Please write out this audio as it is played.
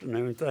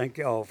afternoon. Thank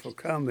y'all for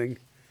coming.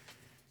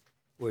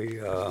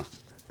 We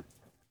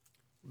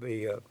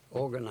be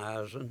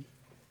organizing.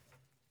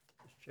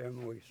 Mr.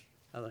 Chairman, we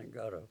I think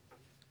got a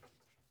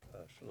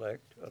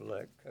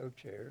elect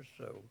co-chairs.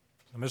 So,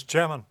 Mr.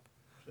 Chairman,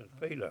 since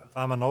Peter, if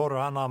I'm in order,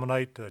 I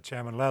nominate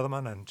Chairman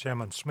Leatherman and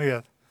Chairman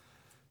Smith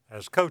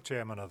as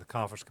co-chairman of the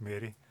conference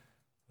committee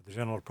for the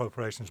General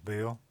Appropriations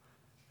Bill,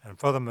 and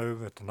further move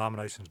that the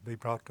nominations be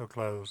brought to a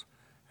close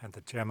and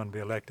the chairman be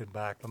elected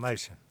by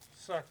acclamation.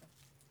 Second.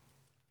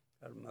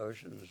 got a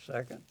motion and a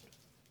second.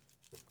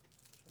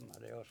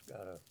 Somebody else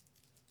got to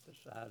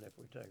decide if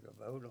we take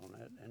a vote on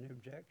that. Any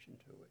objection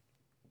to it?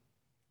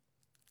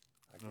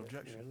 I No guess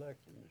objection. you're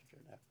elected,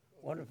 Mr. Now,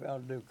 what if I'll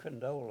do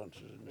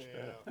condolences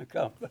instead Yeah. of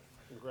compliments?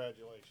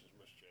 Congratulations,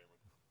 Mr. Chairman.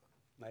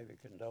 Maybe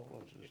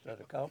condolences instead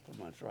of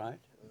compliments, right?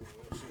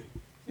 We'll see.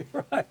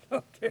 You're right,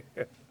 okay.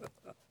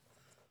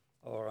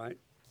 All right.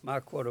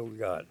 Mike, what do we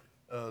got?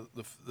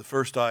 The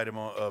first item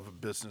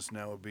of business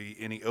now would be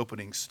any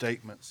opening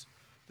statements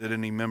that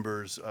any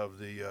members of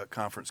the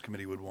conference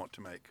committee would want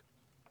to make.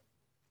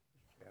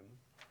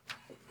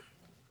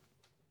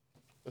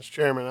 Mr.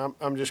 Chairman,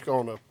 I'm just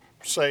going to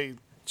say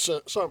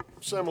something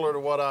similar to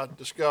what I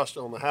discussed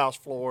on the House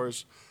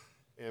floors.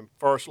 And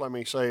first, let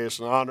me say it's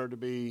an honor to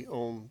be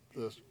on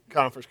the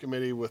conference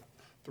committee with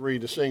three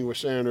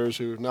distinguished senators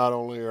who not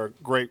only are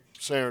great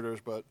senators,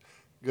 but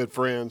good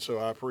friends. So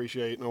I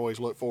appreciate and always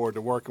look forward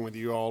to working with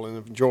you all and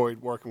have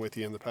enjoyed working with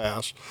you in the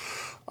past.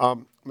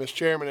 Mr.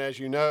 Chairman, as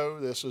you know,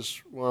 this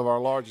is one of our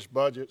largest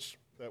budgets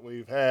that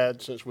we've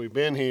had since we've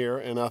been here.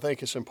 And I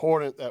think it's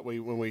important that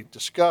when we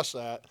discuss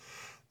that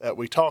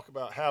we talk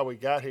about how we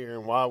got here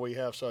and why we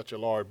have such a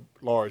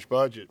large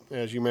budget.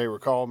 As you may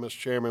recall, Mr.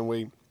 Chairman,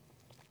 we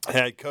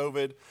had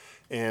COVID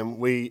and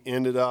we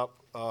ended up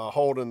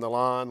holding the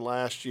line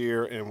last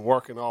year and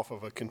working off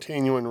of a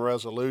continuing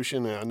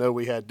resolution. And I know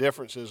we had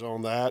differences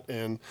on that,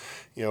 and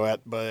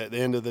but at the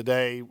end of the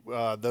day,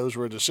 those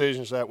were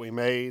decisions that we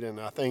made, and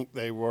I think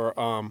they were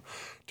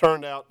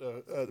turned out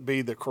to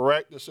be the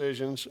correct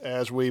decisions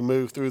as we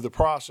moved through the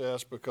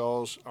process,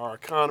 because our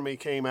economy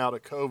came out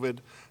of COVID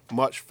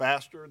much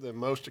faster than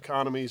most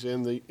economies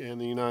in the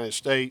United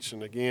States.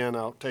 And again,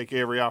 I'll take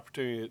every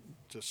opportunity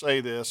to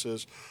say this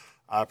is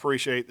I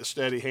appreciate the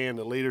steady hand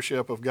and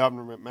leadership of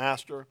Governor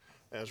McMaster,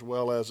 as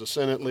well as the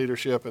Senate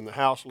leadership and the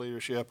House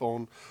leadership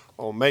on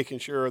making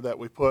sure that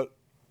we put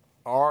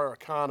our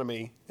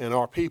economy and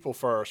our people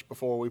first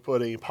before we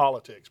put any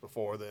politics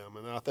before them.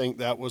 And I think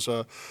that was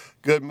a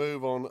good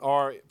move on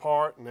our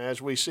part. And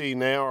as we see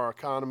now, our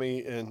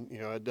economy, and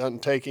it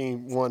doesn't take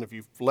anyone, if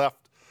you've left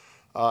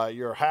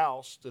your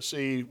house, to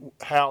see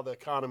how the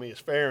economy is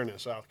faring in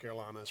South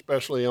Carolina,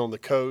 especially on the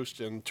coast,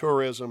 and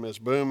tourism is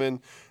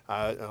booming.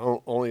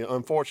 Only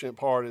unfortunate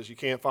part is you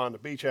can't find a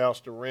beach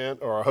house to rent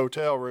or a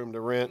hotel room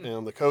to rent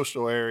in the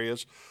coastal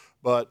areas.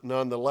 But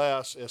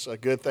nonetheless, it's a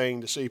good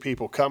thing to see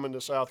people coming to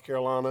South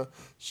Carolina,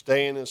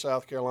 staying in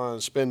South Carolina,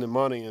 and spending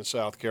money in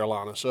South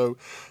Carolina. So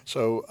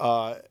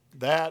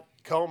that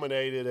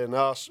culminated in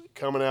us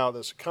coming out of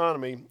this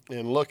economy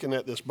and looking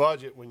at this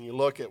budget. When you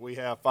look at, we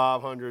have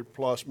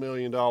 $500+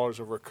 million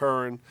of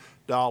recurring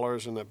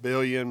dollars and $1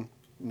 billion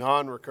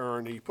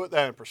non-recurring. You put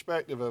that in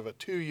perspective of a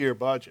 2-year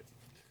budget.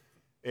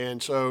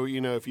 And so,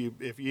 if you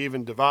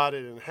even divide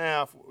it in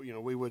half,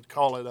 we would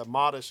call it a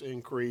modest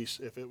increase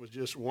if it was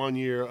just 1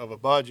 year of a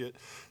budget.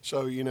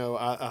 So,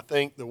 I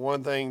think the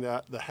one thing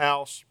that the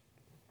House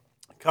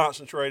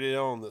concentrated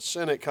on, the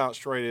Senate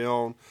concentrated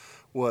on,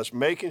 was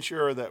making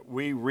sure that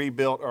we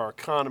rebuilt our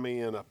economy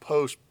in a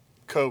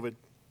post-COVID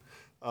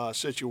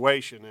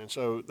situation. And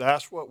so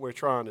that's what we're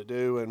trying to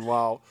do. And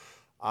while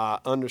I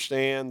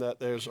understand that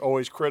there's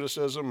always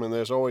criticism and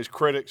there's always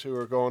critics who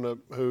are going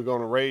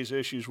to raise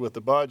issues with the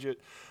budget,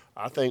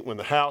 I think when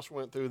the House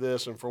went through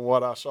this, and from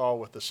what I saw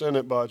with the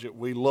Senate budget,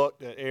 we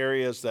looked at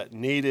areas that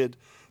needed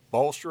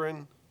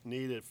bolstering,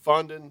 needed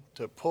funding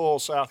to pull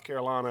South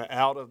Carolina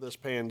out of this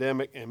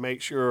pandemic and make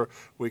sure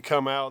we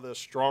come out of this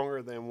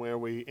stronger than where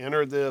we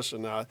entered this.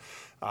 And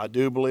I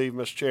do believe,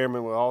 Mr.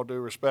 Chairman, with all due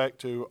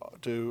respect to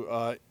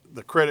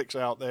the critics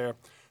out there,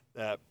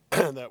 that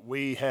that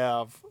we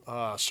have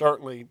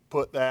certainly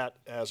put that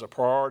as a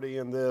priority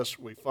in this.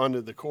 We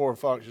funded the core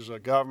functions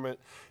of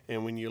government,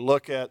 and when you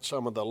look at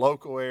some of the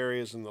local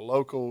areas and the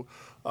local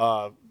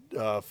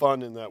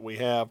funding that we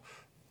have,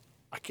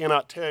 I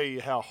cannot tell you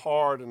how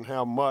hard and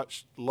how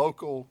much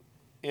local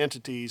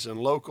entities and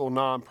local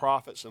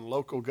nonprofits and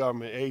local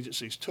government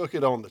agencies took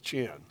it on the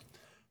chin,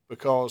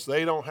 because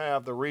they don't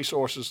have the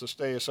resources the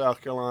state of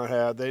South Carolina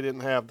had. They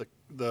didn't have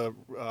the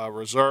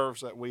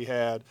reserves that we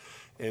had.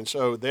 And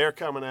so they're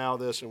coming out of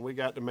this, and we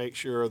got to make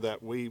sure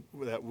that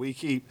we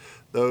keep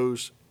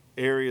those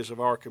areas of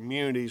our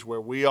communities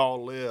where we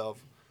all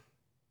live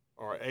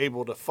are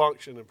able to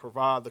function and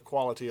provide the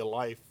quality of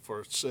life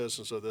for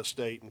citizens of this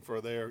state and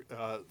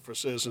for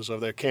citizens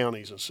of their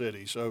counties and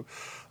cities. So,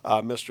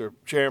 Mr.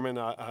 Chairman,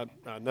 I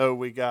know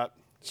we got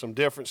some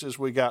differences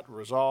we got to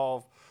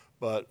resolve,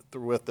 but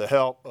with the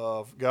help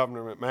of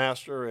Governor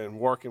McMaster and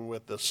working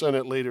with the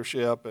Senate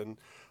leadership and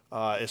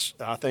I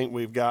think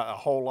we've got a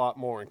whole lot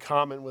more in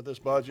common with this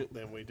budget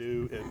than we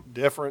do in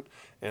different,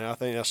 and I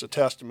think that's a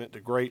testament to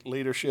great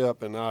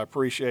leadership, and I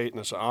appreciate and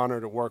it's an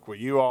honor to work with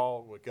you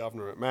all, with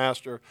Governor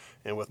McMaster,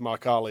 and with my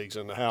colleagues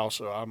in the House.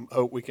 So I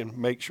hope we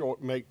can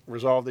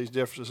resolve these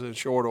differences in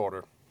short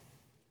order.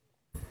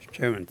 Mr.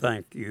 Chairman,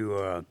 thank you.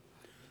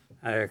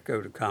 I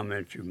echo the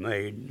comments you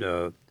made.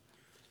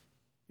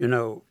 You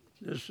know,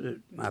 this is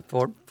my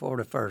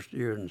 41st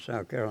year in the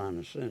South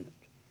Carolina Senate,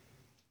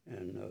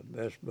 and the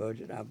best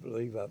budget I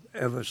believe I've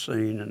ever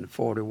seen in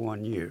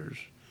 41 years.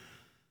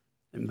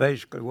 And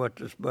basically what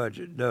this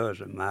budget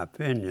does, in my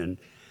opinion,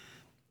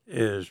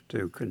 is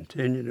to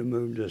continue to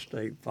move the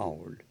state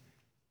forward.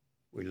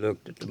 We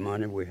looked at the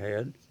money we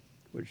had,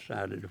 we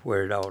decided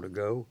where it ought to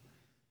go,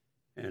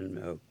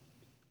 and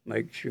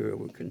make sure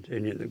we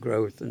continue the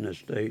growth in the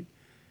state,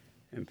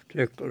 and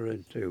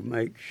particularly to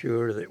make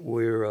sure that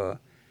we're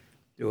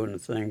doing the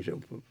things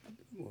that will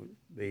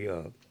be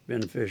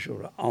beneficial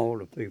to all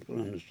the people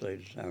in the state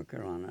of South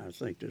Carolina. I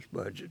think this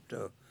budget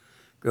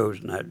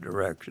goes in that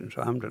direction.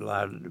 So I'm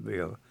delighted to be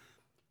a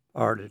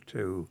party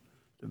to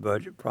the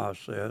budget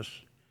process.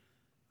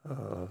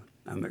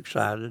 I'm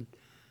excited.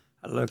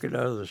 I look at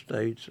other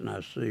states and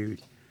I see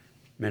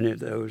many of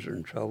those are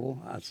in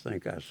trouble. I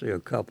think I see a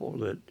couple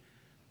that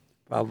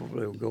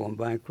probably will go in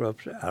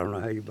bankruptcy. I don't know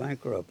how you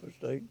bankrupt a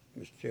state,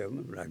 Mr.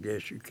 Chairman, but I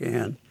guess you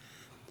can.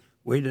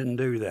 We didn't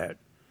do that.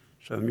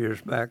 Some years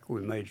back,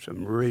 we made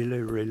some really,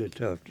 really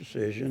tough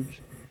decisions,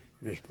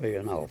 and it's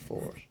paying off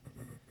for us.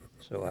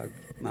 So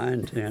my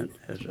intent,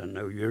 as I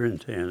know your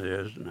intent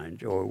is, and I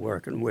enjoy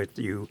working with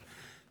you,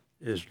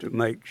 is to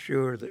make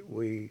sure that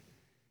we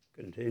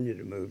continue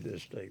to move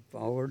this state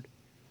forward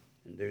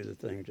and do the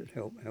things that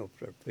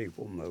helps our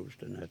people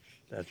most, and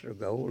that's our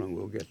goal, and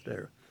we'll get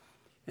there.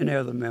 Any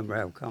other member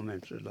have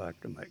comments they'd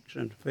like to make?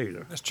 Senator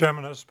Fiedler. Mr.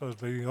 Chairman, that's supposed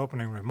to be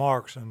opening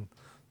remarks, and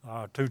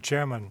to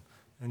Chairman,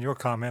 in your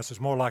comments, it's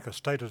more like a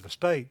state of the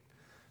state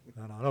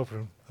than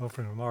an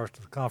opening remarks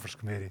to the conference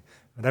committee.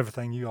 And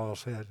everything you all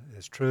said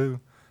is true.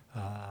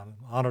 I'm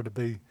honored to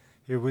be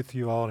here with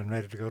you all and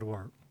ready to go to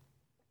work.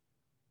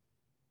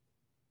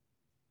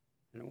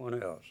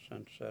 Anyone else?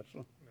 Senator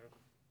Setzler?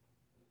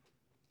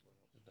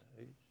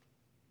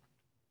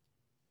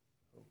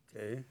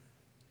 Okay.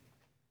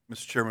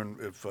 Mr. Chairman,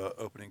 if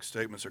opening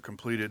statements are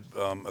completed,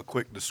 a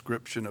quick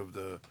description of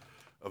the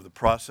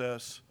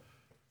process.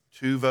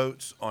 2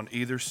 votes on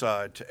either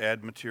side to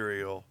add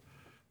material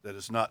that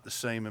is not the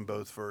same in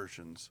both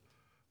versions.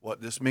 What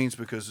this means,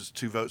 because it's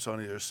 2 votes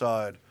on either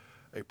side,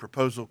 a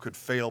proposal could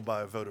fail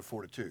by a vote of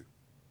 4 to 2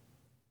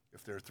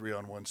 if there are 3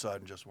 on one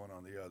side and just 1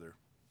 on the other.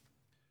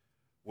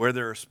 Where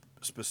there are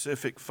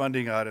specific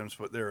funding items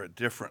but they're at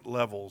different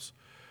levels,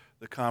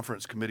 the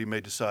conference committee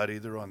may decide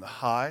either on the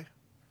high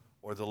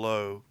or the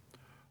low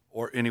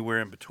or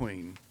anywhere in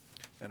between.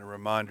 And a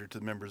reminder to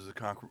the members of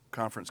the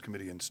conference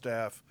committee and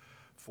staff,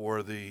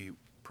 for the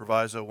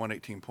proviso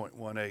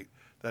 118.18,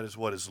 that is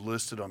what is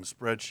listed on the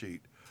spreadsheet.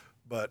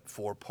 But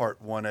for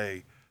Part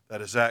 1A, that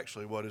is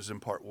actually what is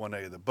in Part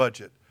 1A of the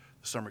budget.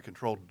 The summary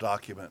control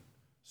document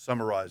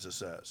summarizes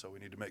that, so we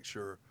need to make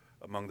sure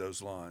among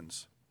those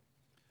lines.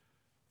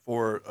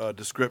 For a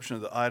description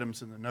of the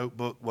items in the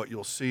notebook, what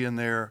you'll see in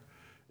there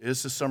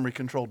is the summary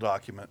control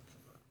document.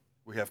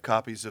 We have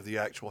copies of the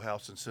actual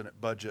House and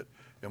Senate budget,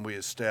 and we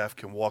as staff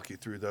can walk you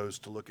through those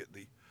to look at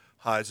the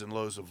highs and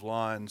lows of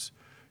lines.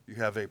 You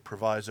have a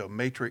proviso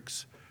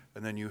matrix,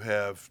 and then you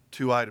have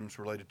 2 items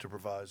related to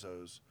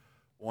provisos.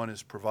 One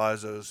is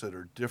provisos that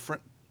are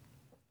different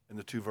in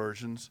the 2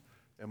 versions,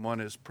 and one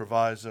is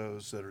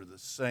provisos that are the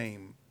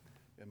same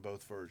in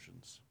both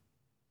versions.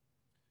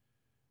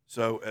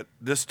 So at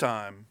this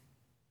time,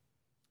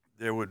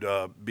 there would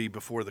be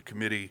before the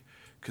committee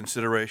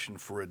consideration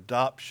for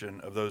adoption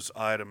of those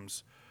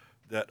items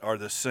that are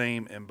the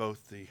same in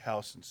both the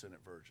House and Senate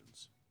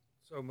versions.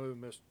 So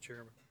moved, Mr.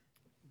 Chairman.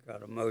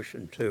 Got a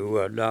motion to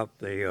adopt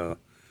the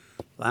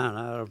line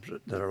items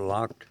that are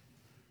locked,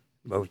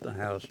 both the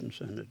House and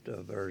Senate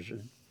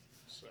version.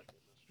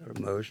 Got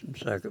a motion,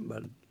 second by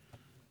the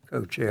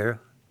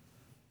co-chair.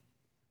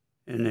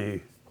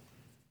 Any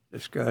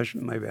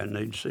discussion? Maybe I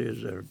need to see,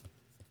 is there,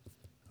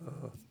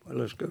 well,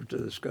 let's go to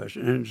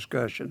discussion. Any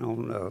discussion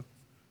on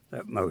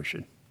that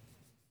motion?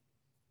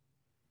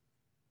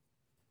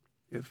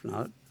 If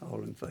not,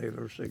 all in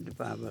favor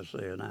signify by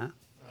saying aye.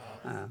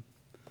 Aye.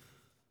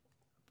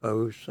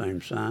 Opposed,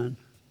 same sign.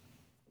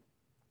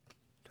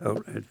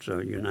 It's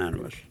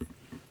unanimous.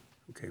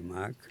 Okay,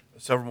 Mike.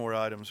 Several more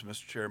items,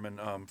 Mr. Chairman.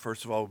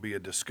 First of all, will be a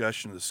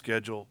discussion of the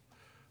schedule.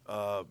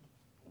 From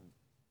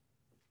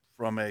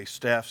a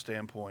staff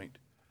standpoint,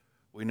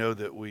 we know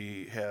that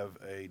we have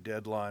a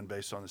deadline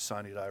based on the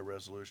sine die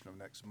resolution of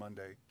next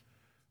Monday.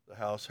 The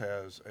House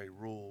has a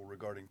rule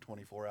regarding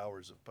 24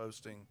 hours of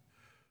posting.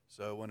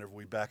 So whenever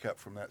we back up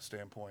from that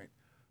standpoint,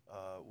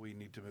 we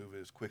need to move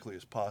as quickly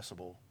as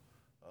possible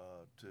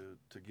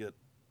to get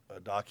a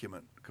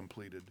document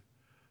completed.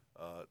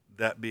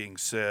 That being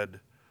said,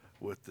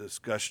 with the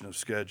discussion of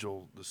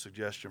schedule, the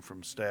suggestion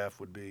from staff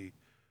would be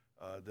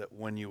that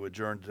when you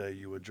adjourn today,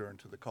 you adjourn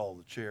to the call of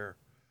the chair.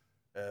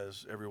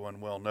 As everyone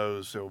well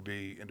knows, there will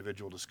be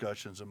individual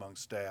discussions among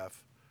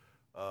staff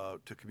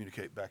to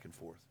communicate back and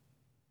forth.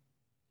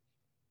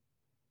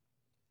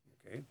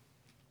 Okay,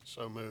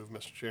 So move,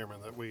 Mr.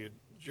 Chairman, that we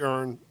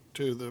adjourn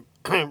to the,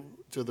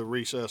 to the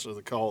recess of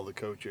the call of the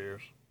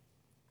co-chairs.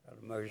 got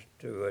a motion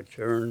to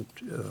adjourn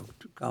to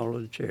call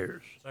of the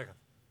chairs. Second.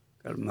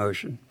 Got a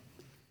motion.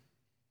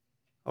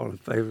 All in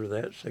favor of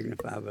that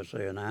signify by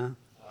saying aye.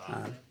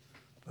 Aye.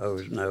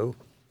 Opposed, no.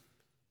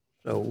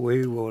 So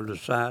we will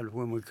decide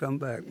when we come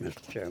back,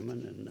 Mr.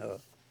 Chairman, and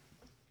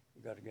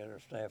we got to get our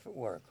staff at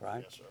work,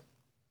 right? Yes, sir.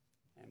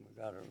 And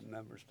we got to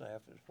remember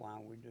staff is why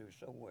we do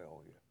so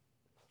well here.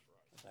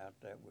 Without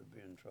that, we'd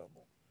be in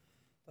trouble.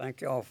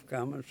 Thank y'all for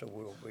coming, so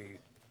we'll be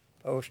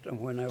posting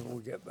whenever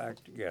we get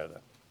back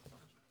together.